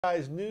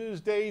Guys,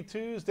 Newsday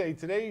Tuesday.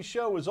 Today's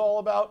show is all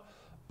about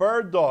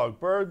BirdDog,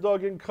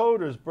 BirdDog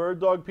encoders,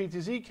 BirdDog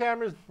PTZ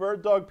cameras,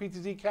 BirdDog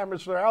PTZ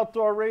cameras for their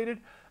outdoor rated,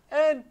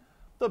 and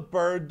the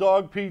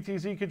BirdDog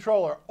PTZ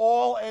controller.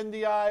 All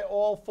NDI,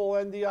 all full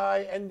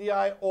NDI,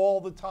 NDI all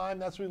the time.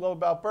 That's what we love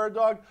about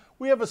BirdDog.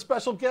 We have a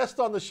special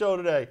guest on the show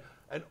today,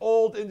 an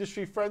old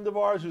industry friend of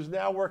ours who's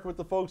now working with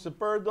the folks at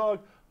BirdDog,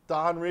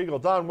 Don Riegle.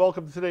 Don,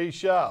 welcome to today's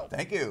show.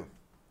 Thank you.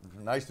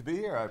 Nice to be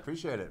here. I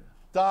appreciate it.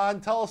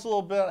 Don, tell us a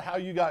little bit how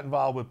you got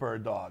involved with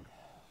BirdDog.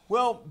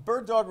 Well,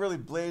 BirdDog really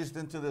blazed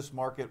into this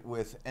market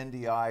with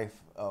NDI,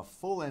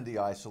 full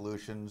NDI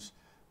solutions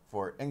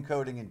for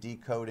encoding and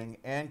decoding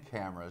and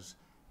cameras.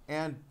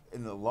 And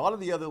in a lot of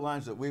the other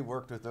lines that we've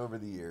worked with over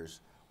the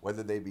years,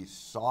 whether they be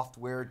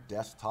software,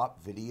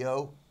 desktop,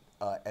 video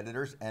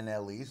editors,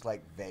 NLEs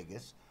like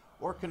Vegas,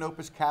 or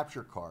Canopus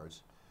capture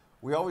cards,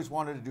 we always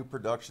wanted to do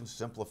production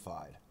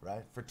simplified,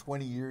 right, for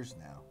 20 years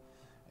now.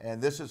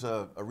 And this is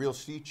a real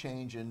sea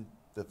change in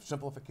the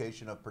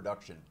simplification of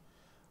production.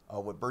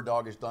 What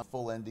BirdDog has done,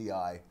 full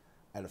NDI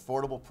at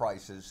affordable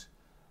prices,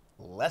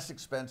 less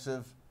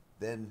expensive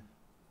than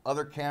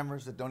other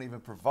cameras that don't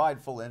even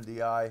provide full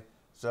NDI.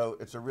 So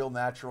it's a real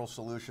natural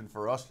solution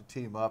for us to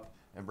team up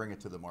and bring it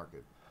to the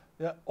market.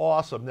 Yeah,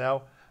 awesome.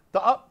 Now,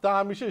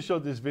 Don, we should have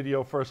showed this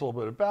video first a little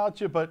bit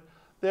about you, but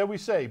there we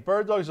say,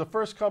 BirdDog is the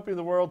first company in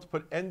the world to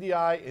put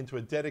NDI into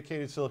a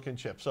dedicated silicon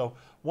chip. So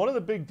one of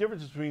the big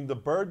differences between the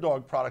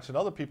BirdDog products and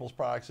other people's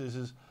products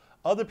is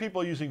other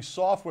people are using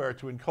software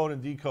to encode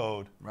and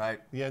decode the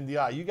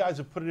NDI. You guys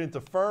have put it into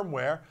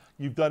firmware.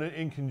 You've done it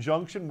in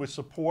conjunction with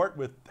support,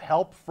 with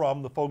help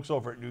from the folks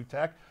over at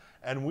NewTek.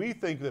 And we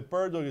think that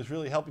BirdDog is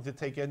really helping to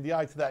take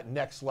NDI to that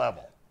next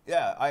level.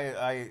 Yeah,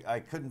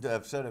 I couldn't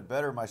have said it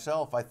better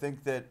myself. I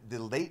think that the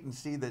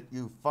latency that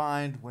you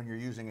find when you're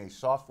using a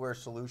software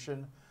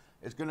solution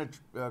is going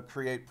to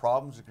create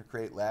problems. It could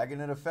create lag,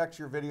 and it affects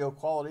your video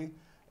quality.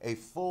 A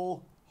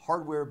full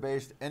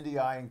hardware-based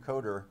NDI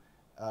encoder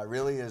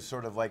really is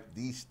sort of like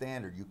the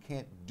standard. You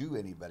can't do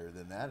any better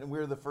than that, and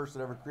we're the first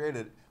that ever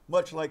created it.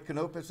 Much like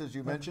Canopus, as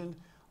you mentioned,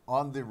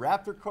 on the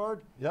Raptor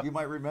card, you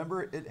might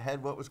remember it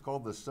had what was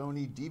called the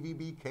Sony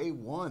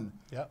DVB-K1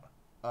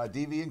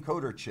 DV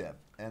encoder chip,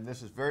 and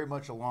this is very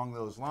much along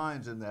those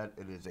lines in that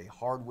it is a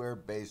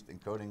hardware-based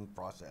encoding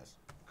process.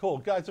 Cool,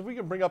 guys. If we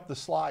can bring up the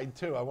slide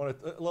too, I want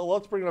to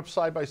let's bring it up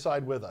side by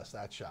side with us.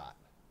 That shot.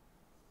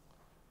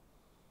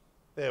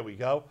 There we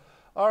go.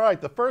 All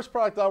right, the first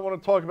product I want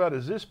to talk about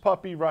is this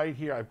puppy right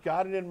here. I've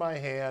got it in my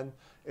hand.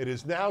 It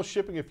is now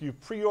shipping. If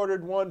you've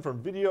pre-ordered one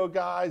from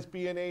Videoguys,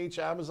 B&H,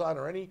 Amazon,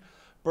 or any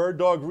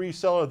BirdDog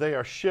reseller, they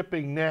are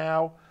shipping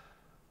now.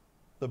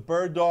 The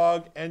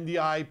BirdDog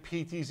NDI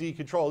PTZ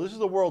controller. This is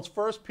the world's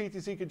first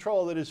PTZ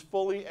controller that is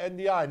fully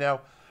NDI. Now,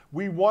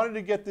 we wanted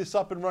to get this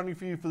up and running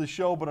for you for the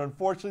show, but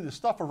unfortunately, the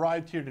stuff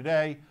arrived here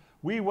today.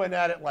 We went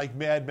at it like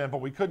madmen,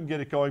 but we couldn't get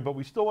it going. But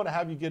we still want to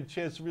have you get a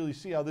chance to really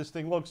see how this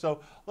thing looks. So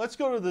let's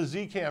go to the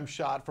Z-Cam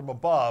shot from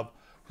above,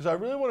 because I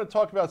really want to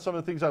talk about some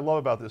of the things I love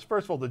about this.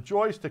 First of all, the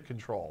joystick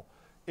control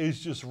is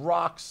just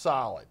rock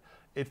solid.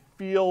 It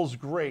feels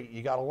great.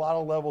 You got a lot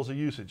of levels of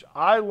usage.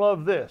 I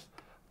love this,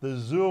 the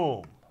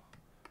zoom.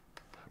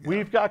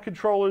 We've got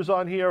controllers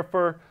on here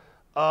for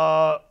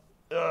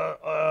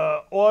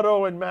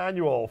auto and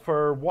manual,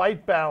 for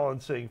white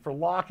balancing, for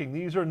locking.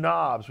 These are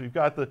knobs. We've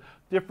got the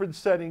different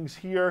settings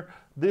here.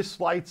 This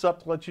lights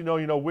up to let you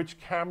know which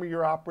camera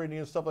you're operating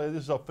and stuff like that.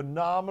 This is a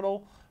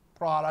phenomenal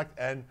product,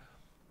 and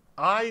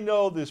I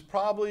know there's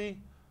probably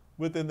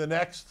within the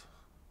next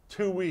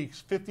 2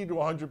 weeks, 50 to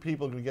 100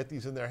 people are going to get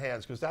these in their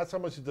hands, because that's how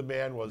much the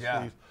demand was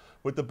for these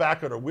with the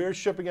back order. We're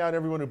shipping out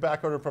everyone who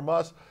back ordered from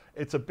us.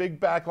 It's a big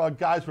backlog.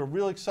 Guys, we're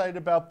really excited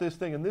about this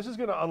thing, and this is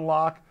going to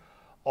unlock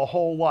a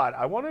whole lot.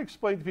 I want to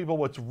explain to people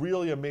what's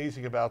really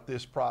amazing about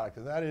this product,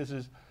 and that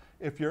is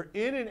if you're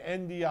in an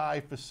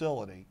NDI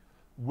facility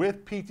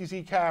with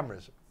PTZ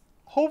cameras,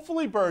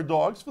 hopefully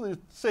BirdDogs for the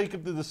sake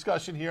of the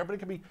discussion here, but it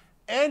can be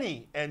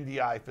any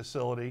NDI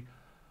facility,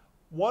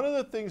 one of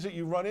the things that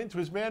you run into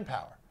is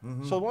manpower.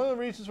 So one of the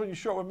reasons when you're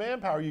short with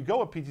manpower, you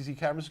go with PTZ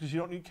cameras because you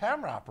don't need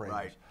camera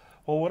operators.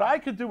 Well, what I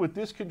could do with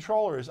this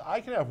controller is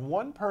I can have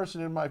one person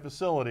in my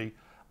facility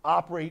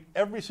operate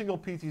every single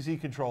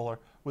PTZ controller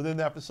within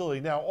that facility.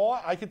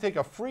 Now, I could take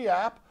a free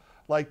app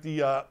like the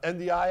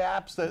NDI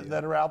apps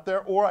that are out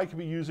there, or I could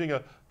be using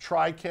a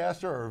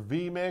TriCaster or a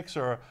vMix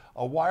or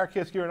a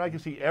Wirecast gear, and I can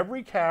see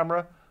every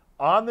camera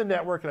on the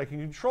network, and I can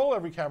control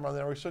every camera on the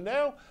network. So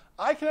now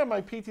I can have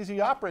my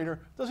PTZ operator,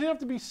 doesn't have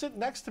to be sitting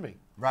next to me.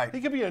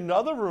 He could be in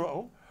another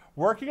room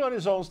working on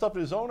his own stuff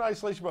in his own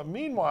isolation, but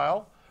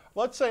meanwhile,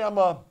 let's say I'm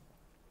a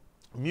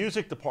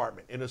music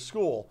department in a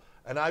school,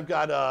 and I've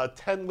got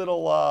 10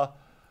 little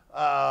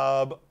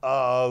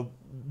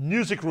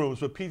music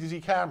rooms with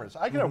PTZ cameras.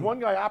 I can have one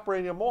guy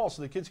operating them all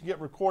so the kids can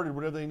get recorded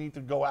whenever they need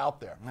to go out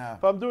there.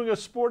 If I'm doing a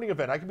sporting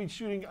event, I can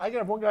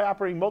have one guy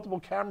operating multiple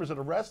cameras at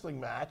a wrestling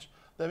match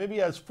that maybe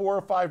has 4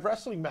 or 5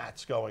 wrestling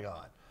mats going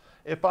on.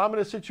 if I'm in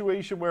a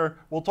situation where,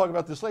 we'll talk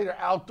about this later,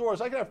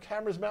 outdoors, I can have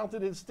cameras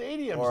mounted in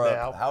stadiums or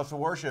now. a house of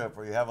worship,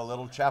 or you have a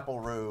little chapel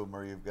room,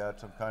 or you've got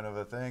some kind of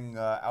a thing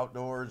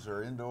outdoors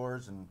or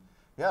indoors. And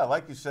yeah,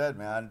 like you said,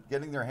 man,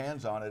 getting their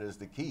hands on it is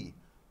the key,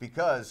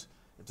 because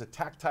it's a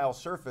tactile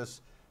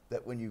surface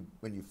that when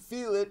you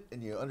feel it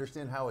and you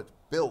understand how it's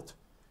built,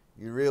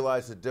 you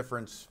realize the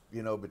difference,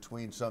 you know,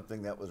 between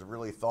something that was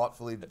really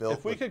thoughtfully built.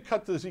 If we could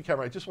cut to the Z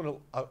camera, I just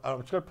want to, I'm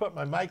just going to put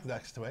my mic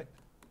next to it.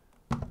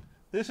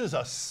 This is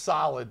a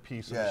solid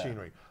piece of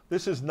machinery.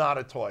 This is not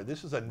a toy.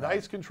 This is a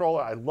nice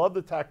controller. I love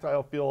the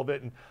tactile feel of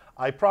it, and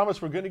I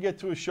promise we're going to get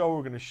to a show.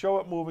 We're going to show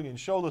it moving and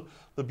show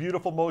the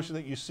beautiful motion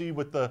that you see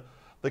with the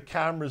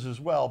cameras as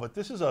well. But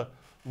this is a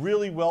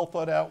really well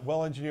thought out,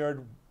 well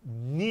engineered,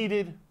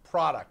 needed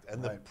product,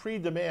 and the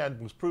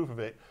pre-demand was proof of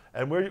it.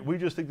 And we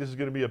just think this is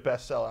going to be a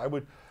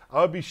bestseller.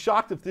 I would be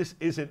shocked if this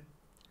isn't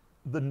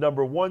the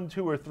number 1,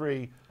 2, or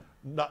 3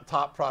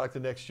 top product the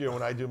next year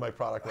when I do my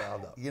product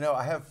roundup. You know,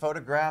 I have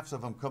photographs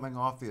of them coming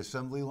off the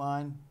assembly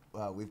line.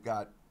 We've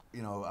got,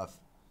 you know,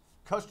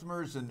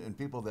 customers and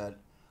people that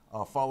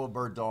follow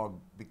BirdDog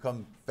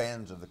become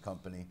fans of the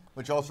company,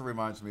 which also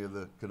reminds me of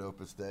the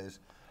Canopus days.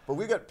 But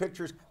we got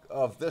pictures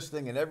of this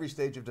thing in every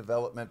stage of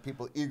development,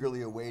 people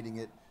eagerly awaiting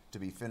it to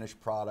be finished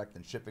product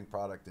and shipping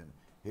product. And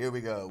here we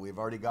go. We've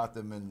already got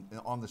them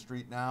on the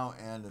street now,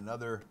 and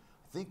another,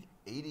 I think,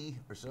 80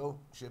 or so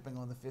shipping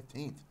on the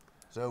 15th.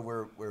 So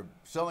we're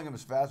selling them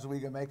as fast as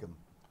we can make them.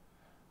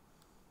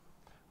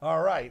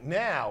 All right,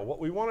 now what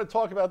we want to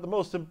talk about, the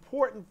most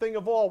important thing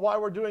of all, why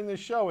we're doing this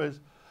show, is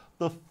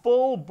the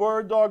full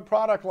BirdDog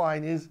product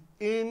line is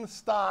in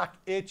stock.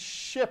 It's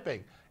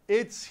shipping.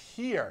 It's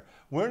here.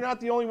 We're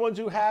not the only ones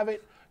who have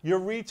it. Your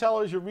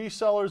retailers, your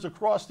resellers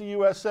across the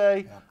USA.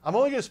 Yeah. I'm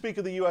only going to speak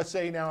of the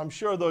USA now. I'm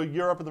sure the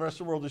Europe and the rest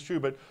of the world is true,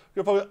 but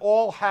we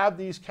all have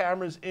these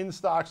cameras in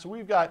stock. So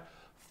we've got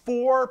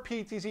 4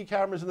 PTZ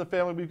cameras in the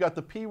family. We've got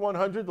the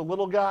P100, the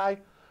little guy.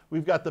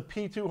 We've got the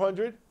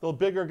P200, the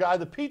bigger guy.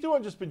 The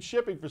P200 has been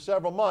shipping for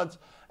several months,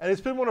 and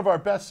it's been one of our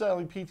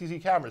best-selling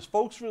PTZ cameras.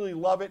 Folks really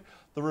love it.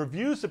 The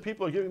reviews that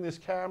people are giving this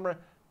camera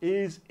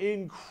is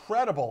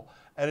incredible,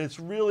 and it's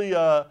really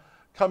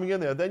coming in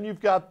there. Then you've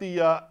got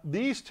the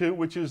these two,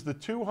 which is the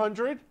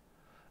 200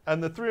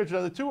 and the 300.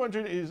 Now the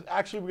 200 is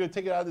actually, we're going to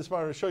take it out of this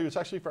monitor to show you. It's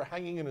actually for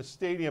hanging in a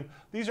stadium.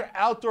 These are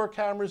outdoor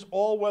cameras,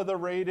 all-weather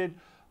rated,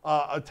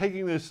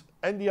 taking this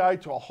NDI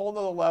to a whole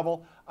nother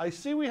level. I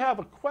see we have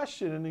a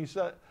question, and he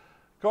said,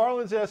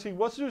 Garland's asking,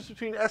 what's the difference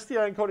between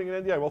SDI encoding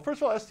and NDI? Well,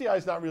 first of all, SDI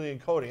is not really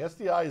encoding.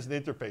 SDI is an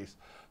interface,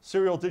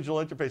 serial digital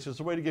interface. It's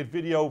a way to get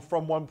video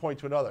from one point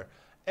to another.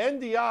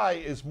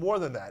 NDI is more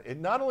than that. It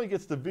not only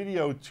gets the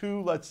video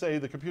to, let's say,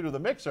 the computer, the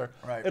mixer,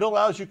 it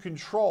allows you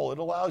control. It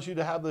allows you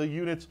to have the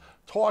units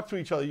talk to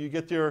each other. You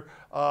get your,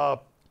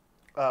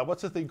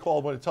 what's the thing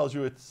called when it tells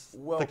you it's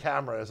the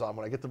camera is on,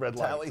 when I get the red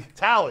light? Tally.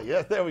 Tally,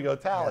 yeah, there we go,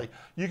 tally.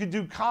 Yeah. You can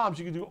do comms,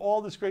 you can do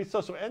all this great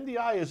stuff. So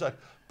NDI is a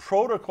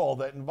protocol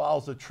that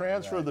involves the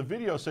transfer of the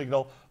video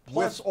signal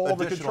plus with all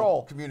the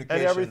control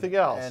communication and everything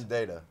else. And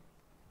data.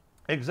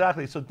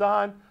 Exactly. So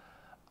Don,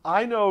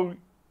 I know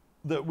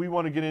that we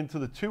want to get into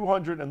the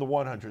 200 and the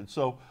 100.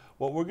 So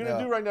what we're going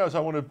to do right now is I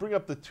want to bring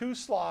up the 2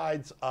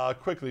 slides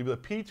quickly. The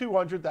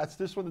P200, that's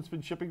this one that's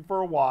been shipping for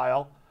a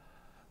while.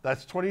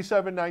 That's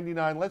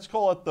 $27.99. Let's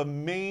call it the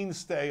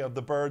mainstay of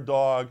the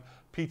BirdDog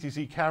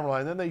PTZ camera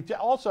line. Then they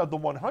also have the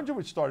 100,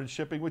 which started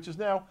shipping, which is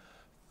now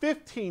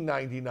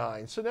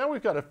 $15.99. So now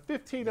we've got a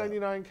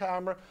 $15.99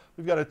 camera.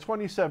 We've got a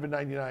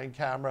 $27.99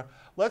 camera.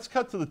 Let's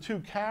cut to the 2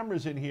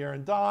 cameras in here.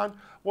 And Don,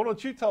 why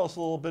don't you tell us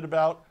a little bit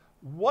about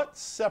what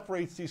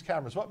separates these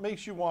cameras? What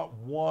makes you want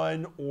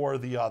one or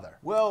the other?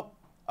 Well,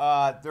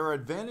 there are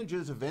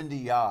advantages of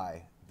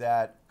NDI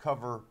that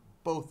cover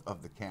both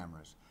of the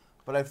cameras.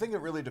 But I think it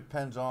really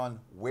depends on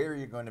where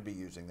you're going to be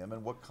using them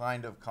and what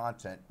kind of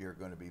content you're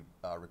going to be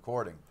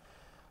recording.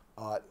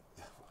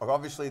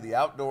 Obviously, the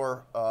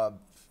outdoor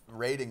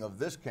rating of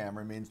this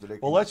camera means that it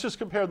can... Well, let's just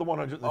compare the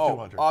 100 and the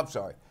 200. Oh, I'm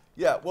sorry.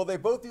 Yeah, well, they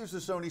both use the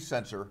Sony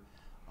sensor.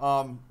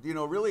 You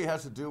know, really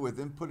has to do with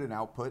input and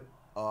output.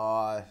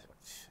 The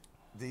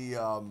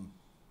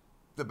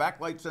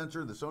backlight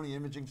sensor, the Sony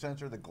imaging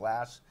sensor, the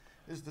glass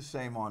is the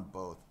same on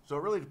both. So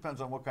it really depends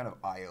on what kind of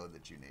I/O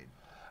that you need.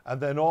 And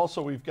then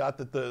also we've got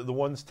that the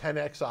one's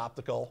 10x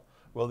optical,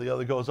 while the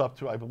other goes up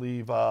to, I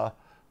believe,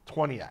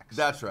 20x.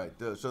 That's right.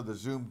 So the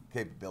zoom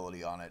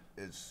capability on it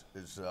is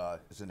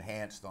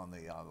enhanced on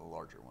the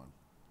larger one.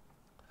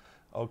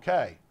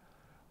 Okay.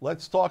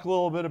 Let's talk a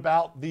little bit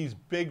about these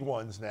big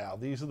ones now.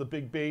 These are the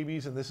big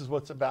babies, and this is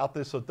what's about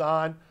this. So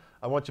Don,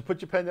 I want you to put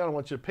your pen down. I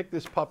want you to pick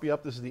this puppy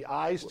up. This is the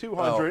EYES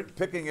 200. Well,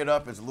 picking it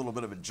up is a little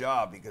bit of a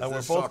job because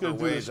this sucker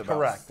weighs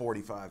about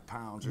 45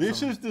 pounds.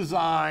 This is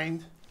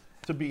designed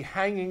to be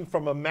hanging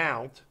from a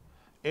mount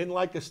in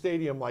like a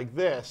stadium like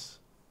this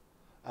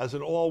as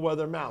an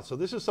all-weather mount. So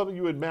this is something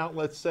you would mount,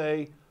 let's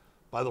say,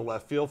 by the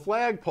left field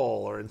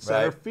flagpole or in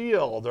center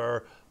field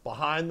or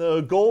behind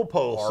the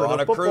goalposts or in on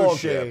a football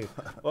game. Ship.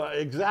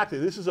 Exactly.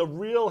 This is a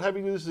real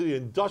heavy, this is the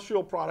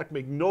industrial product.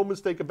 Make no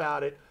mistake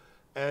about it.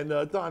 And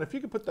Don, if you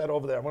could put that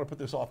over there, I'm going to put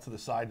this off to the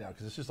side now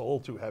because it's just a little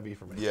too heavy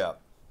for me. Yeah.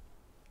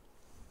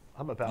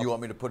 I'm about. You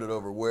want me to put it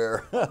over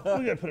where? I'm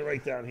going to put it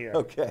right down here.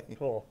 Okay.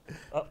 Cool.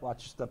 Oh,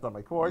 watch, you stepped on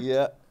my cord.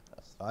 Yeah.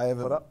 I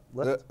haven't. Put up.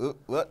 Lift.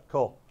 What?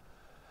 Cool.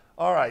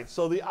 All right.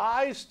 So the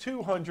EYES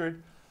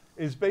 200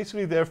 is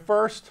basically their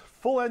first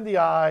full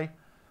NDI,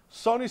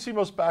 Sony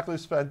CMOS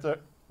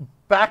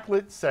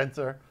backlit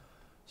center,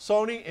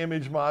 Sony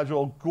image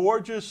module,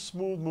 gorgeous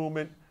smooth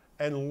movement,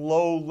 and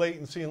low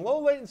latency. And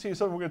low latency is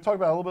something we're going to talk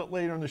about a little bit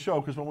later in the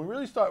show because when we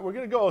really start, we're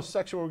going to go a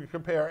section where we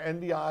compare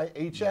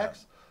NDI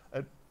HX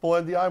at full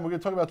NDI, and we're going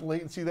to talk about the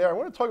latency there. I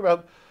want to talk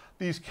about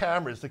these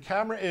cameras. The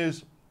camera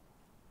is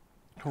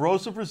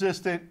corrosive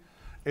resistant.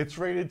 It's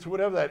rated to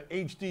whatever that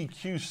HD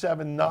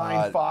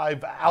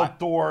Q795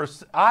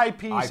 outdoors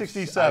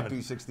IP67.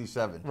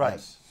 IP67. Right.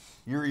 Yes.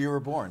 You were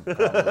born. I'm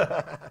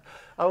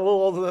a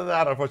little older than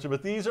that, unfortunately,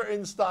 but these are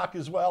in stock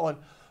as well. And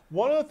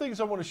one of the things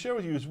I want to share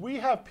with you is we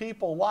have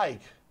people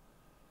like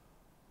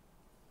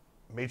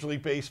Major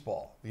League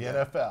Baseball, the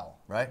NFL,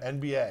 right.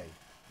 NBA,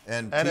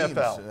 and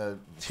NFL,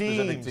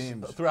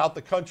 teams throughout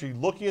the country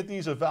looking at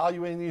these,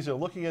 evaluating these, they're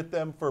looking at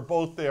them for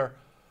both their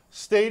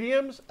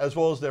stadiums as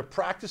well as their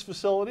practice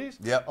facilities.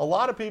 Yep. A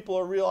lot of people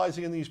are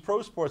realizing in these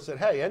pro sports that,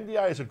 hey,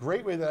 NDI is a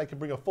great way that I can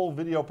bring a full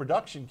video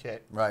production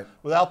kit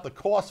without the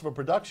cost of a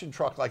production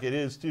truck like it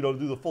is to, to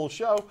do the full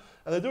show.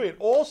 And they're doing it.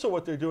 Also,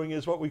 what they're doing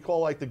is what we call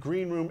like the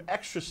green room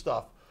extra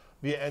stuff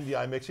via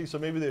NDI mixing. So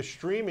maybe they're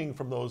streaming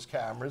from those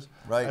cameras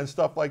and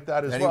stuff like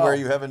that as well. Anywhere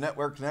you have a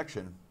network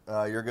connection,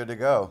 you're good to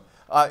go.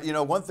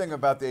 One thing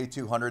about the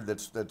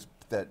A200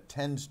 that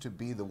tends to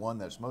be the one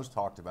that's most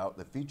talked about,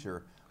 the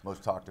feature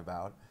most talked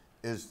about,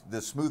 is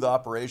the smooth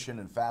operation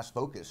and fast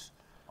focus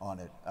on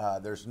it.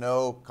 There's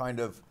no kind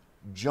of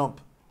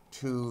jump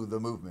to the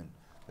movement.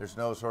 There's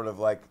no sort of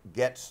like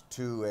gets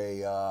to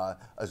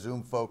a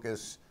zoom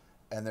focus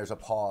and there's a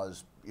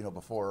pause,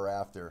 before or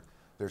after.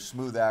 There's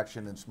smooth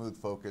action and smooth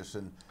focus.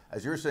 And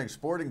as you're saying,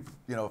 sporting,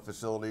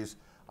 facilities,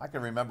 I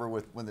can remember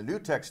when the new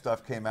tech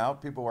stuff came out,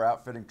 people were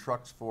outfitting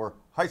trucks for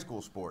high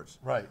school sports.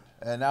 Right.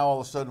 And now all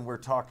of a sudden we're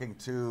talking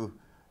to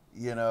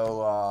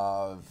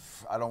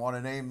I don't want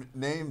to name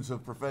names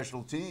of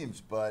professional teams,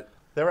 but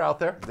they're out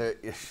there.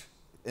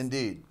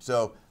 Indeed.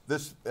 So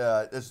this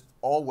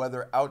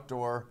all-weather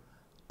outdoor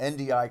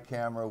NDI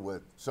camera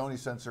with Sony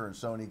sensor and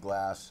Sony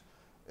glass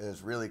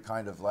is really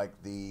kind of like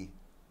the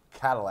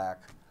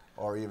Cadillac,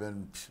 or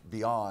even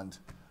beyond,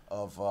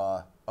 of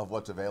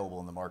what's available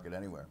in the market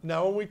anywhere.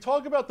 Now, when we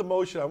talk about the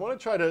motion, I want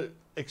to try to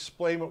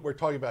explain what we're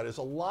talking about. Is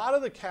a lot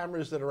of the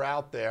cameras that are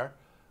out there.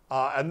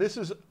 And this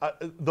is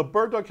the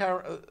BirdDog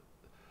camera.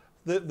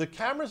 The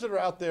cameras that are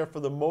out there,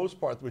 for the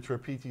most part, which were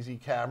PTZ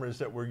cameras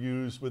that were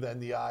used with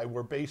NDI,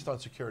 were based on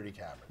security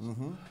cameras.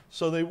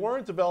 So they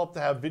weren't developed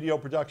to have video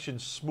production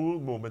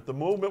smooth movement. The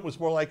movement was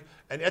more like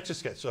an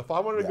Etch-a-Sketch. So if I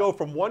wanted to go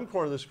from one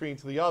corner of the screen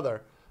to the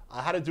other,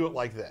 I had to do it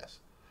like this.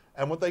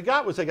 And what they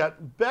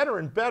got better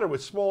and better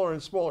with smaller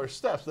and smaller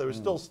steps. There were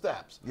still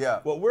steps. Yeah.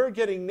 What we're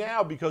getting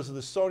now, because of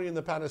the Sony and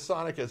the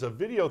Panasonic as a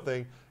video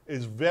thing,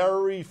 is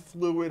very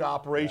fluid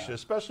operation,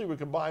 especially when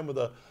combined with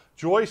a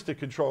joystick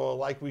controller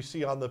like we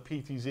see on the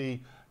PTZ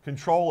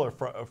controller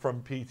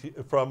from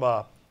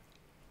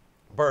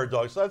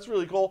BirdDog. So that's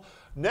really cool.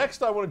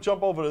 Next, I want to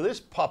jump over to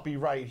this puppy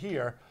right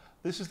here.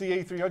 This is the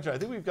A300. I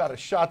think we've got a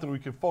shot that we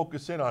can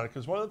focus in on it,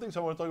 because one of the things I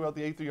want to talk about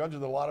the A300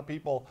 that a lot of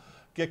people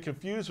get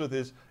confused with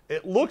is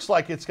it looks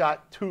like it's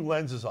got two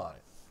lenses on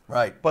it.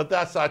 Right. But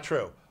that's not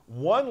true.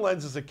 One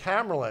lens is a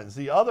camera lens.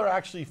 The other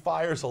actually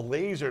fires a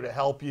laser to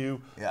help you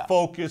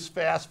focus,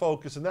 fast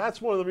focus. And that's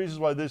one of the reasons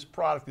why this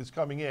product is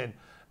coming in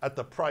at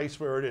the price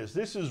where it is.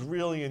 This is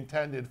really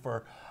intended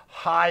for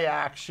high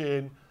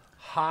action,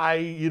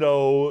 high,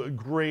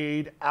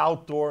 grade,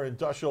 outdoor,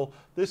 industrial.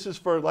 This is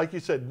for, like you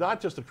said, not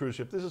just a cruise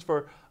ship. This is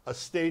for a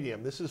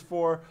stadium. This is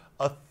for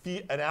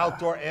an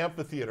outdoor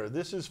amphitheater.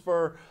 This is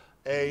for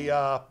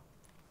an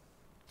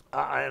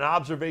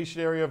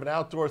observation area of an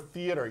outdoor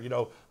theater.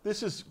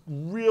 This is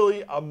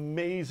really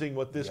amazing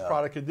what this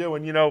product can do.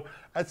 And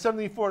at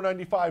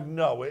 $74.95,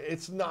 no,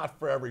 it's not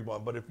for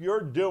everyone. But if you're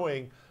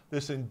doing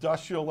this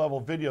industrial level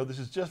video, this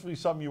is definitely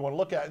something you want to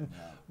look at. And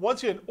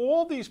once again,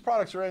 all these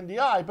products are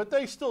NDI, but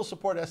they still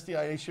support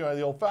SDI and HDMI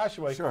the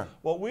old-fashioned way. Sure.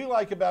 What we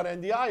like about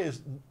NDI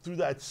is through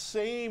that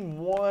same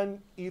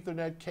one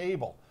Ethernet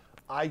cable,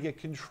 I get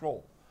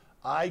control.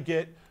 I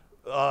get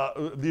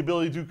the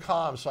ability to do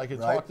comms, so I can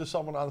talk to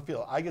someone on the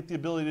field. I get the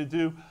ability to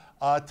do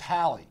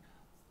tally.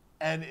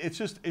 And it's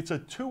a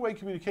two-way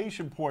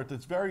communication port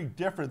that's very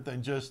different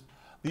than just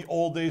the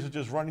old days of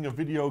just running a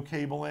video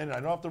cable in.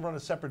 I don't have to run a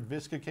separate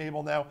Visca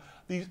cable now.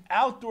 These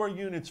outdoor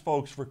units,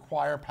 folks,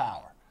 require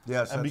power.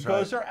 Yes, and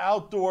because they're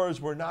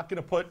outdoors, we're not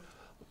going to put,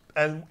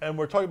 and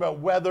we're talking about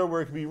weather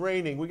where it could be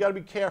raining, we got to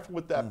be careful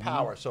with that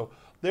power. So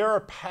there are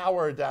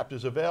power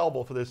adapters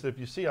available for this. And if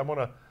you see, I'm going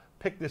to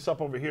pick this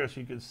up over here so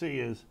you can see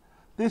is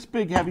this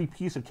big heavy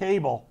piece of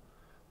cable.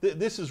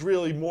 This is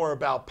really more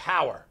about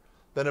power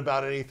than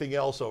about anything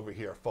else over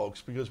here,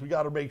 folks, because we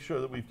got to make sure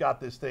that we've got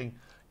this thing,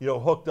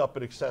 hooked up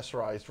and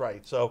accessorized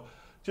right. So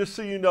just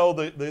so you know,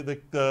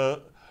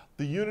 the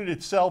unit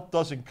itself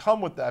doesn't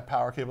come with that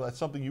power cable. That's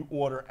something you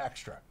order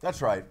extra.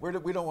 That's right.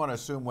 We don't want to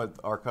assume what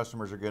our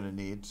customers are going to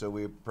need, so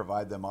we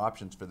provide them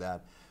options for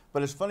that.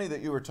 But it's funny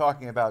that you were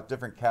talking about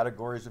different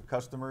categories of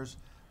customers.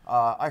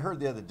 I heard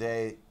the other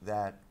day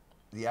that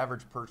the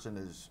average person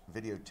is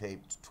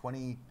videotaped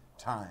 20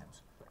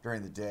 times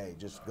during the day,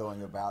 just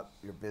going about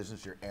your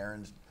business, your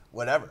errands,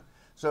 whatever.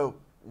 So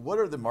what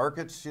are the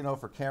markets, you know,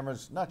 for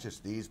cameras, not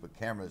just these, but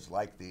cameras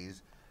like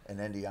these and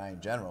NDI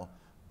in general?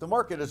 The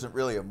market isn't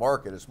really a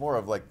market, it's more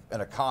of like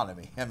an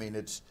economy. I mean,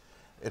 it's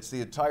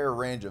the entire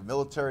range of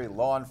military,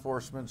 law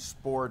enforcement,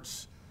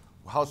 sports,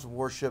 house of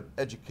worship,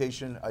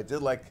 education. I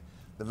did like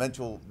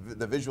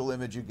the visual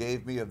image you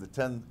gave me of the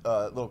 10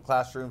 little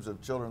classrooms of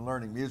children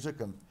learning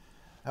music, and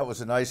that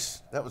was a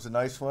nice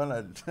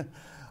one.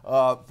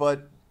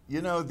 But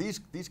you know,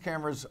 these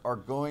cameras are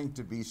going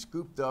to be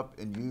scooped up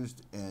and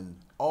used in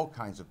all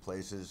kinds of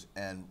places,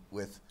 and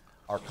with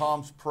our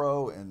Comms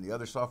Pro and the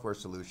other software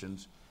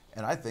solutions,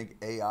 and I think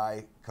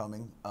AI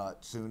coming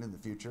soon in the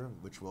future,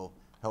 which will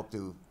help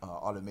to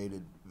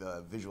automated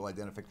visual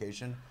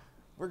identification.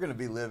 We're going to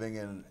be living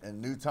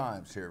in new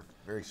times here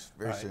very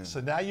soon. So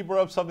now you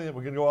brought up something that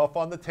we're going to go off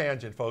on the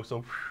tangent, folks.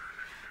 So,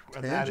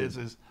 and that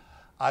is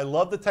I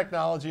love the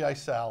technology I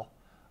sell.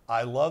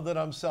 I love that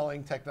I'm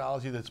selling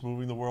technology that's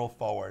moving the world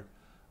forward.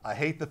 I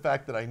hate the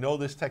fact that I know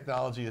this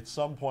technology at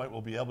some point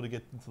will be able to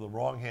get into the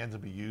wrong hands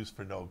and be used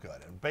for no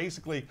good. And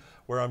basically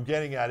where I'm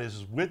getting at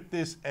is with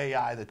this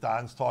AI that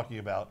Don's talking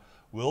about,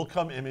 will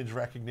come image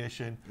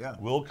recognition,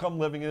 will come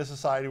living in a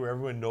society where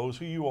everyone knows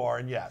who you are.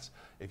 And yes,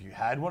 if you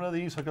had one of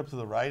these hooked up to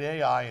the right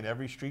AI in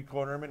every street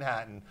corner in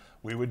Manhattan,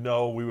 we would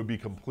know we would be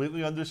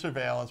completely under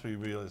surveillance. We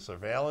would be in a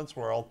surveillance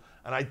world.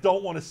 And I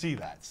don't want to see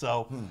that.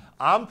 So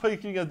I'm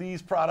thinking of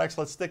these products.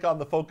 Let's stick on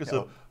the focus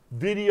of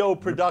video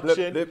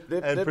production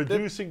and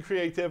producing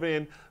creativity.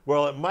 And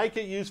well, it might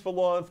get used for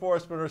law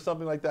enforcement or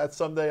something like that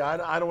someday.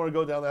 I don't want to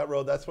go down that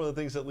road. That's one of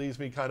the things that leaves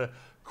me kind of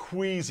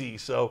queasy.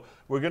 So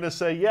we're going to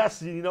say,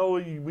 yes, you know,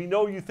 we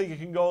know you think it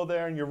can go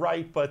there and you're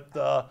right,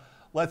 but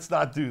let's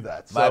not do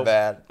that. So, my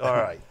bad. All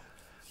right.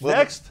 Well,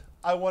 next,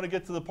 I want to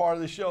get to the part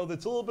of the show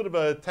that's a little bit of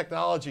a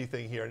technology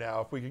thing here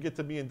now. If we could get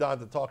to me and Don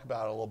to talk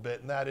about it a little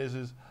bit, and that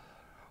is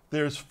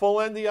there's full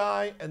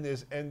NDI and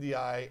there's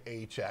NDI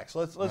HX.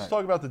 Let's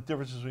talk about the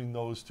differences between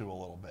those two a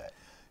little bit.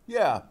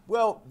 Yeah,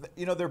 well,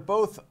 you know, they're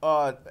both,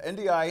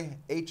 NDI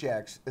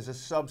HX is a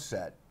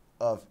subset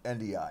of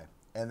NDI,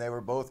 and they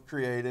were both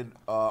created,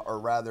 or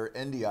rather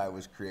NDI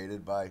was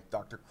created by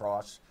Dr.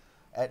 Cross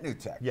at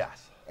NewTek.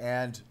 Yes.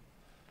 And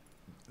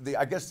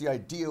I guess the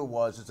idea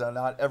is that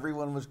not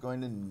everyone was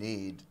going to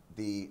need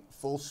the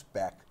full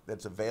spec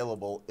that's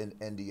available in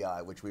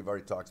NDI, which we've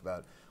already talked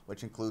about,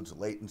 which includes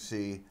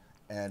latency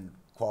and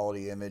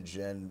quality image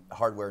and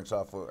hardware and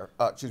software,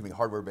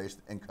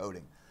 hardware-based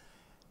encoding.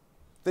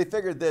 They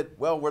figured that,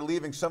 well, we're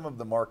leaving some of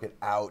the market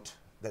out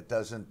that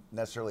doesn't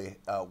necessarily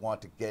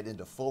want to get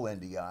into full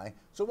NDI.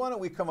 So why don't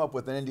we come up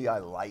with an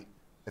NDI Lite,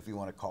 if you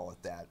want to call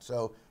it that.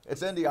 So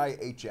it's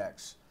NDI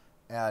HX.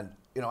 And,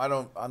 you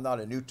know, I'm not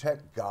a NewTek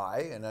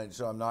guy, and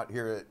so I'm not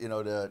here, you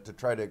know, to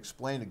try to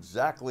explain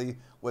exactly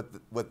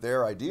what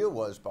their idea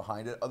was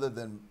behind it, other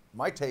than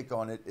my take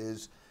on it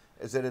is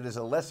that it is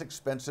a less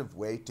expensive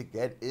way to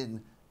get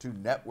into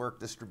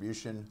network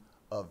distribution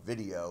of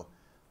video,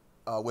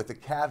 with the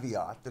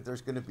caveat that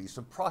there's going to be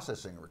some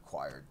processing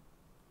required.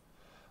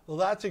 Well,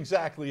 that's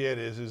exactly it.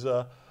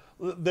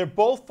 They're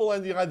both full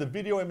NDI. The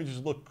video images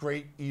look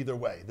great either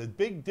way. The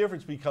big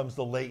difference becomes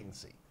the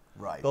latency.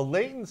 Right. The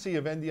latency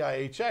of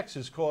NDI HX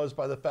is caused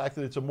by the fact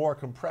that it's a more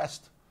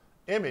compressed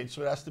image,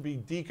 so it has to be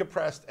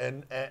decompressed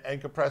and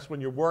compressed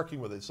when you're working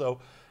with it. So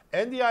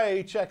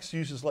NDI HX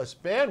uses less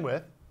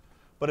bandwidth,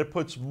 but it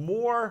puts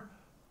more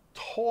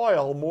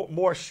toil,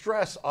 more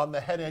stress on the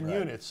head-end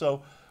unit.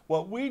 So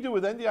what we do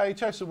with NDI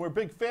HX, and we're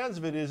big fans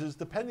of it, is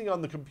depending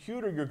on the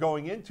computer you're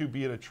going into,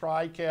 be it a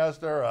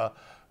TriCaster,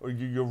 or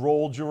you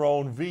rolled your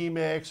own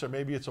vMix, or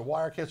maybe it's a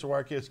Wirecast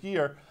or Wirecast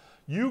Gear,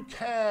 you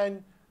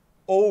can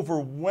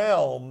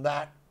overwhelm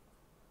that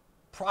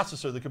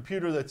processor, the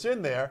computer that's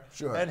in there,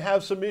 and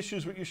have some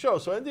issues with your show.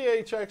 So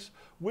NDI HX,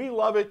 we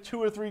love it.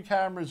 2 or 3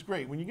 cameras,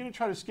 great. When you're going to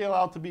try to scale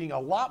out to being a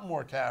lot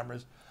more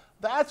cameras,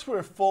 that's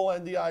where full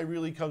NDI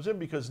really comes in,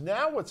 because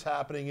now what's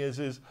happening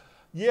is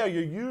yeah,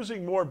 you're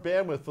using more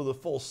bandwidth for the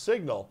full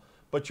signal,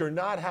 but you're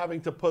not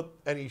having to put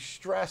any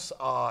stress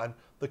on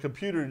the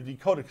computer to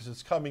decode it because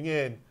it's coming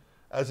in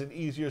as an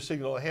easier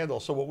signal to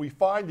handle. So what we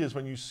find is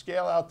when you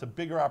scale out to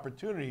bigger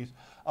opportunities,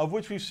 of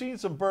which we've seen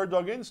some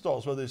BirdDog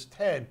installs where there's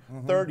 10,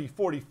 30,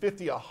 40,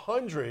 50,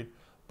 100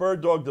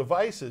 BirdDog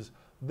devices,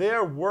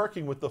 they're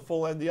working with the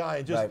full NDI.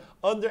 And just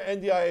under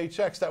NDI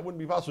HX, that wouldn't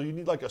be possible. You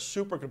need like a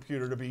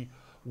supercomputer to be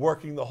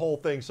working the whole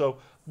thing. So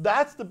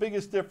that's the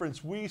biggest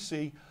difference we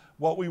see.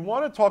 What we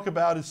want to talk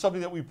about is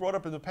something that we brought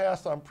up in the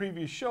past on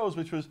previous shows,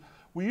 which was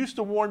we used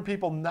to warn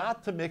people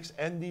not to mix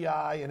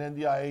NDI and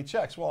NDI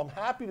HX. Well, I'm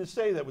happy to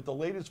say that with the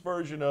latest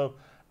version of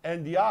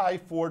NDI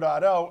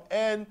 4.0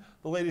 and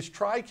the latest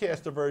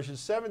TriCaster version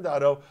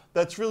 7.0,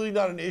 that's really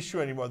not an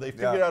issue anymore. They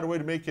figured out a way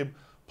to make him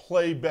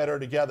play better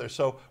together.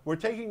 So we're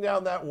taking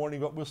down that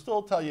warning, but we'll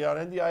still tell you on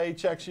NDI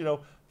HX, you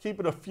know,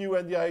 keeping a few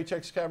NDI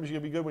HX cameras, you're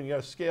going to be good. When you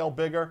got to scale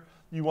bigger,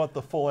 you want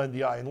the full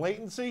NDI. And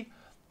latency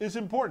is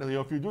important. You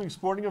know, if you're doing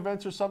sporting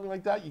events or something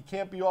like that, you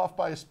can't be off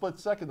by a split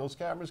second. Those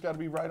cameras got to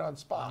be right on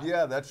spot.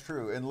 Yeah, that's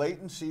true. And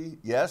latency,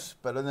 yes,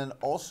 but then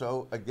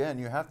also, again,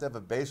 you have to have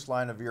a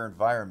baseline of your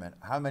environment.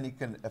 How many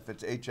can, if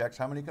it's HX,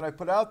 how many can I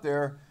put out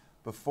there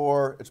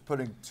before it's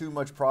putting too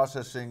much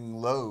processing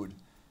load,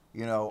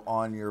 you know,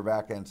 on your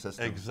back-end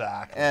system?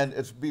 Exactly. And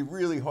it's be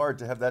really hard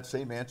to have that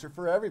same answer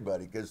for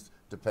everybody, because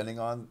depending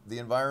on the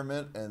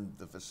environment and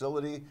the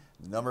facility,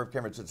 the number of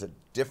cameras, it's a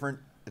different,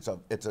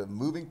 it's a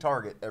moving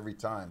target every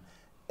time.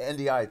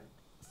 NDI,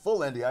 full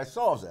NDI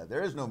solves that.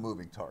 There is no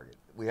moving target.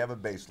 We have a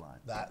baseline.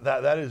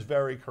 That is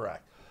very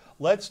correct.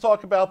 Let's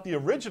talk about the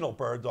original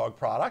BirdDog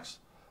products,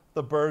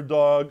 the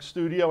BirdDog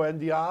Studio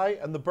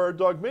NDI and the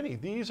BirdDog Mini.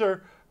 These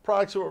are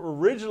products that were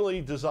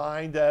originally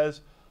designed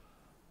as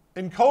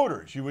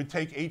encoders. You would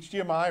take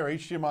HDMI or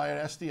HDMI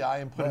and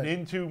SDI and put it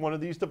into one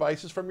of these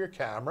devices from your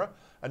camera,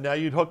 and now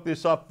you'd hook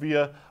this up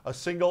via a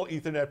single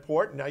Ethernet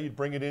port, and now you'd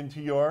bring it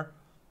into your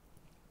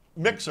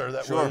mixer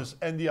that was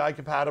NDI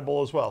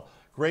compatible as well.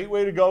 Great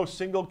way to go,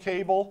 single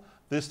cable.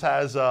 This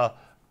has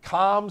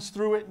comms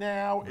through it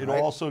now. It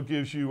also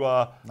gives you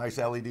nice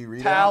LED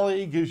readout.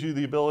 Tally, gives you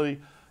the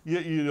ability,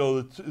 you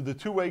know, the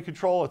two-way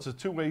control. It's a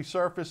two-way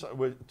surface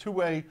with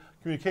two-way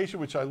communication,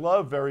 which I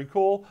love, very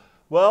cool.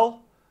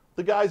 Well,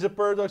 the guys at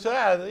BirdDog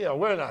said, you know,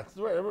 we're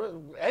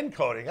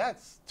encoding,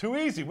 that's too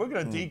easy. We're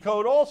going to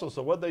decode also.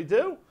 So what they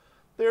do,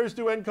 they just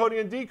do encoding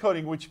and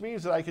decoding, which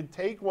means that I can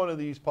take one of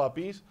these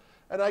puppies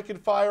and I can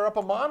fire up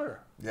a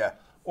monitor. Yeah.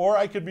 Or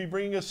I could be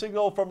bringing a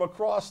signal from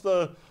across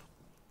the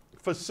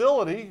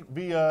facility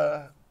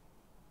via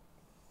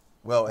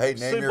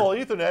simple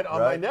Ethernet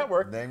on my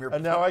network,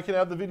 and now I can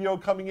have the video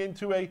coming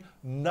into a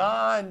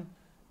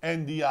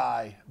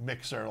non-NDI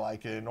mixer,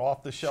 like an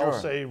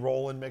off-the-shelf, say,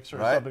 Roland mixer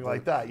or something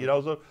like that. You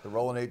know, so the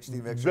Roland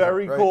HD mixer.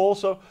 Very cool.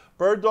 So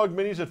BirdDog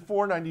Mini's at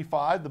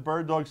 $495. The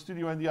BirdDog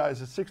Studio NDI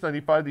is at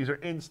 $695. These are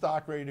in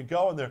stock, ready to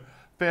go, and they're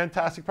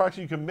fantastic products.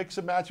 You can mix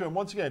and match them. And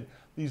once again,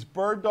 these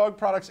BirdDog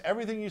products,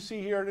 everything you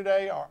see here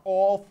today are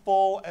all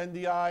full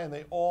NDI, and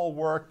they all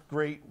work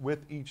great with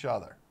each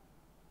other.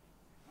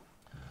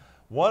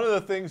 One of the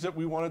things that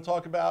we want to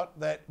talk about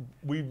that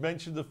we've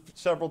mentioned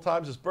several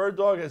times is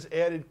BirdDog has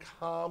added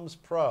Comms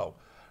Pro.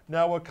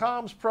 Now, with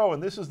Comms Pro,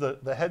 and this is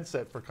the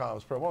headset for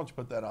Comms Pro. Why don't you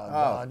put that on,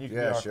 Don? You can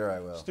be our I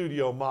will.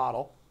 Studio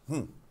model.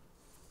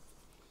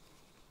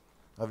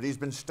 Have these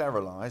been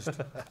sterilized?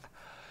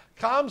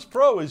 Comms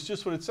Pro is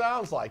just what it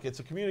sounds like. It's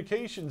a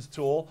communications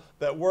tool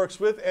that works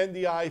with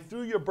NDI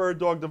through your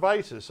BirdDog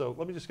devices. So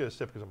let me just get a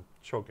sip because I'm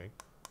choking.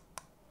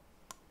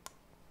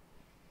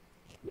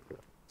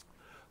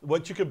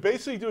 What you can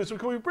basically do is,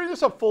 can we bring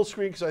this up full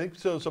screen, because I think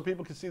so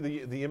people can see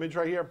the image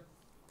right here.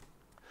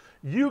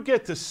 You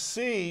get to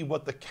see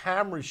what the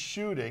camera's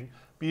shooting,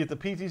 be it the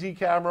PTZ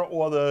camera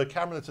or the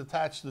camera that's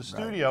attached to the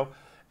studio.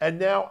 And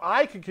now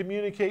I can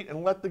communicate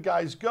and let the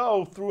guys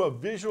go through a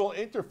visual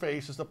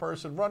interface as the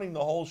person running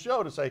the whole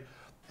show to say,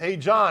 hey,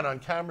 John, on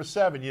camera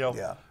 7, you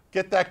know,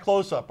 get that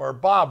close-up. Or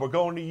Bob, we're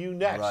going to you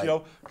next. You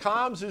know,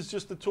 comms is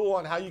just a tool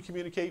on how you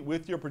communicate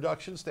with your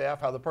production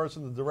staff, how the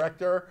person, the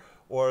director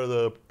or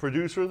the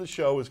producer of the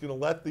show is going to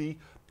let the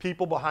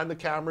people behind the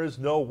cameras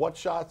know what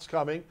shot's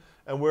coming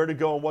and where to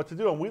go and what to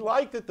do. And we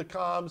like that the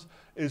comms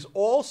is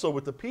also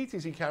with the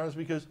PTZ cameras,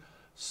 because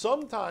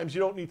sometimes you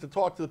don't need to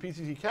talk to the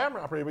PTZ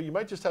camera operator, but you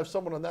might just have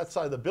someone on that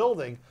side of the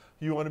building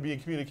you want to be in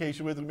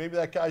communication with, and maybe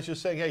that guy's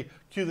just saying, hey,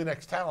 cue the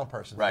next talent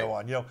person to go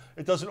on. You know,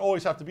 it doesn't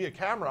always have to be a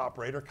camera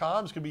operator.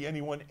 Comms can be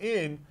anyone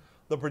in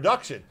the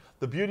production.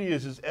 The beauty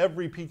is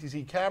every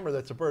PTZ camera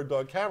that's a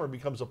BirdDog camera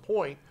becomes a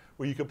point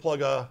where you can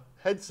plug a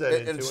headset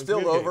into. And it's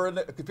still over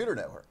a computer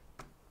network.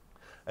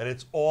 And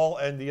it's all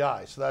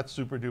NDI, so that's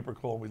super duper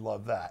cool, and we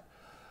love that.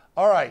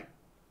 All right.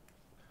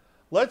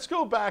 Let's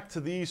go back to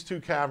these two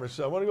cameras.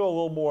 So I want to go a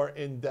little more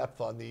in depth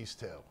on these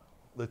two,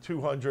 the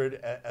 200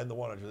 and the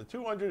 100. The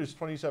 200 is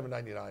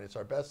 $27.99. It's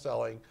our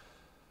best-selling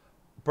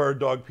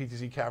BirdDog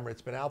PTZ camera.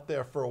 It's been out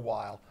there for a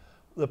while.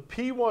 The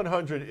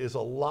P100 is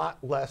a lot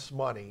less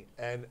money,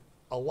 and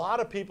a lot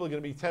of people are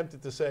going to be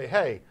tempted to say,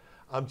 hey,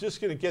 I'm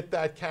just going to get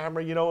that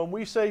camera, you know, and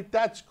we say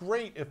that's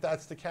great if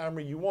that's the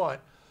camera you want,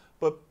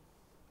 but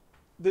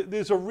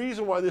there's a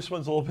reason why this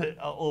one's a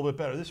little bit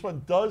better. This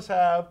one does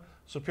have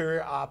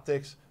superior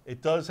optics.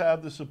 It does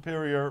have the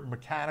superior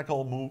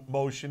mechanical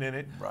motion in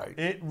it.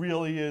 It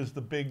really is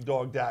the big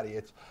dog daddy.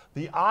 It's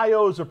the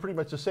IOs are pretty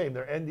much the same.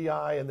 They're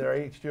NDI and they're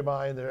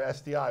HDMI and they're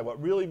SDI.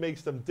 What really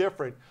makes them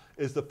different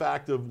is the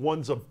fact of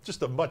one's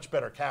just a much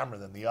better camera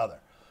than the other.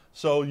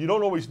 So you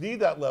don't always need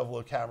that level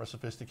of camera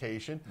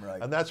sophistication,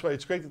 and that's why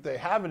it's great that they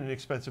have an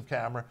inexpensive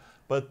camera.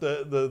 But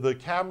the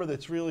camera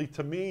that's really,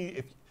 to me,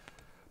 if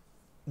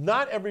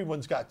not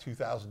everyone's got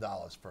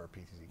 $2,000 for a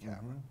PTZ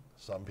camera.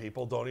 Some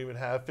people don't even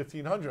have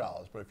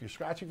 $1,500, but if you're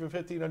scratching for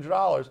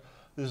 $1,500,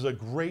 this is a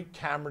great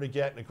camera to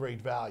get and a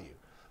great value.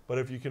 But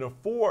if you can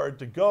afford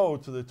to go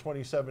to the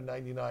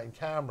 $27.99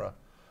 camera,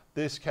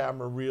 this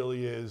camera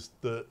really is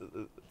it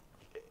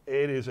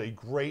is a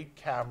great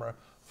camera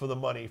for the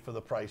money, for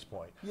the price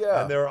point.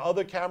 Yeah. And there are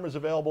other cameras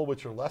available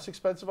which are less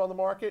expensive on the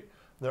market.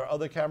 There are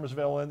other cameras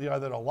available in NDI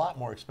that are a lot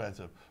more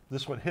expensive.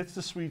 This one hits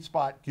the sweet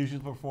spot, gives you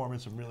the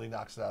performance, and really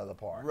knocks it out of the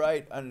park.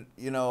 Right, and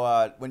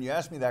when you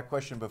asked me that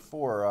question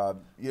before,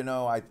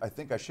 I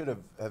think I should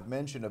have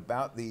mentioned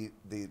about the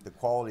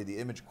quality, the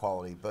image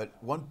quality. But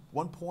one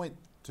point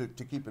to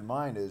keep in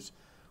mind is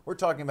we're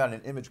talking about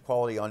an image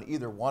quality on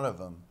either one of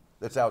them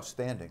that's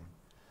outstanding.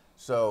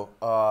 So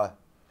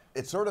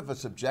it's sort of a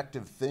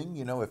subjective thing.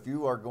 If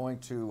you are going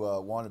to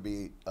want to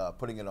be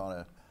putting it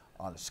on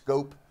a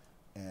scope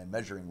and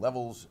measuring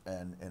levels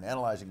and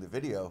analyzing the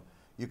video,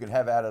 you can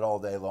have at it all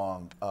day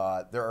long.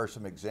 There are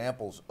some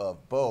examples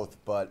of both,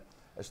 but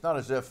it's not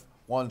as if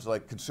one's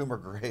like consumer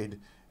grade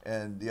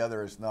and the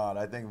other is not.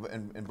 I think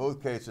in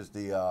both cases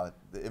the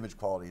image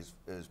quality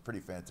is pretty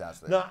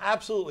fantastic. No,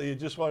 absolutely. I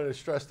just wanted to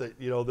stress that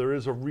there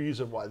is a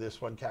reason why this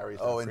one carries.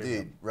 Oh,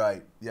 indeed,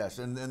 right? Yes,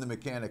 and the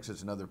mechanics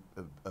is another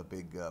a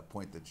big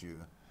point that you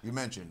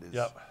mentioned. Is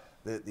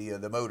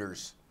the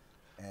motors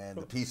and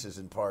the pieces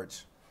and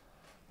parts.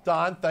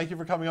 Don, thank you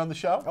for coming on the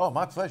show. Oh,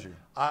 my pleasure.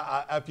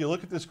 If you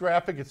look at this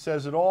graphic, it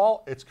says it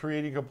all. It's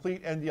creating a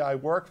complete NDI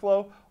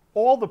workflow.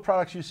 All the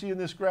products you see in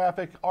this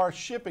graphic are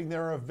shipping.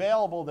 They're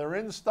available. They're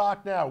in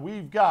stock now.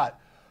 We've got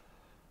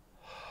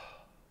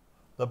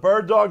the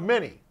BirdDog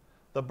Mini,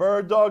 the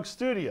BirdDog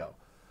Studio,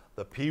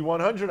 the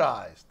P100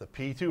 EYES, the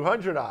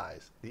P200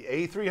 EYES, the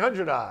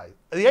A300 EYES,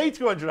 the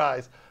A200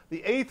 EYES,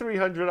 the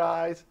A300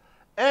 EYES,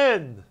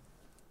 and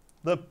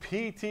the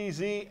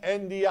PTZ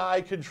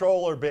NDI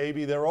controller,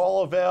 baby. They're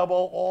all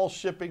available, all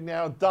shipping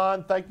now.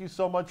 Don, thank you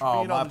so much for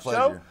being on the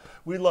show.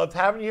 We loved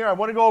having you here. I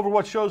want to go over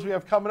what shows we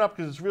have coming up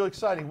because it's really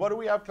exciting. What do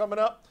we have coming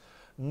up?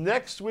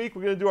 Next week,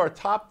 we're going to do our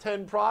top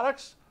 10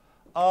 products.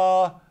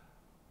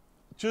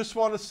 Just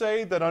want to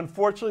say that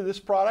unfortunately, this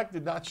product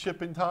did not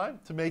ship in time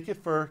to make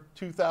it for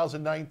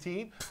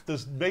 2019.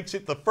 This makes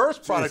it the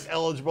first product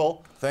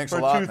eligible for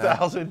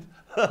 2020.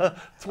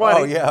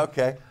 Oh, yeah,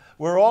 okay.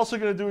 We're also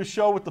going to do a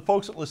show with the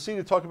folks at LaCie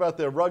to talk about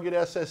their rugged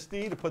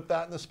SSD, to put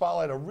that in the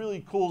spotlight, a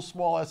really cool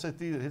small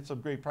SSD that hits some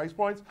great price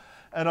points.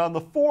 And on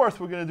the 4th,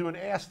 we're going to do an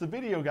Ask the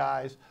Video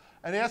Guys.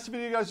 And Ask the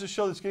Video Guys is a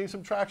show that's getting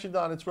some traction,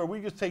 Don. It's where we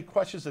just take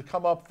questions that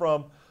come up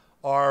from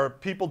our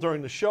people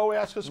during the show,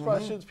 ask us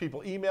questions,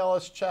 people email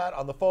us, chat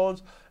on the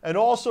phones. And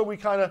also we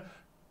kind of,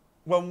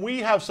 when we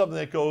have something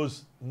that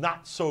goes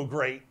not so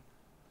great,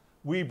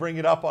 we bring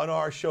it up on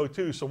our show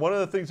too. So one of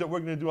the things that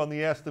we're going to do on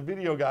the Ask the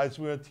Video Guys,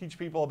 we're going to teach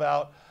people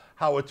about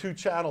how a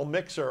 2-channel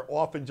mixer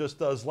often just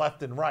does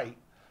left and right.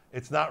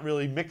 It's not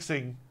really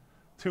mixing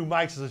 2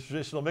 mics as a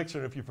traditional mixer.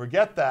 And if you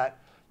forget that,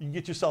 you can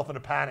get yourself in a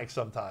panic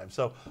sometimes.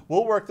 So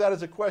we'll work that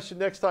as a question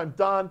next time.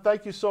 Don,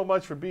 thank you so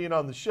much for being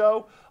on the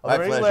show. Are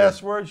there any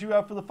last words you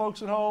have for the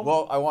folks at home?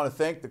 Well, I want to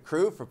thank the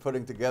crew for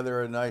putting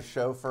together a nice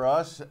show for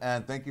us,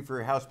 and thank you for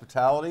your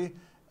hospitality.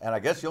 And I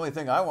guess the only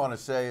thing I want to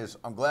say is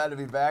I'm glad to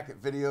be back at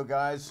Video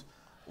Guys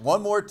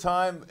one more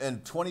time in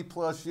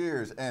 20+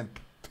 years, and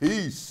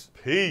peace.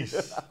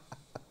 Peace.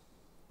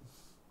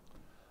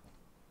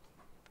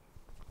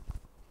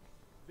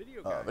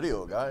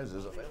 Video Guys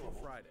is available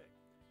Friday.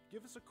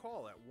 Give us a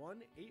call at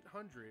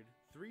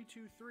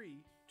 1-800-323-2325.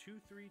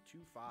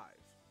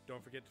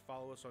 Don't forget to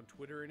follow us on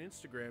Twitter and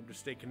Instagram to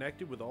stay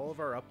connected with all of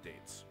our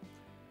updates.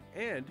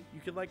 And you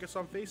can like us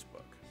on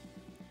Facebook.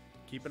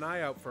 Keep an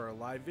eye out for our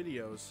live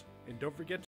videos, and don't forget to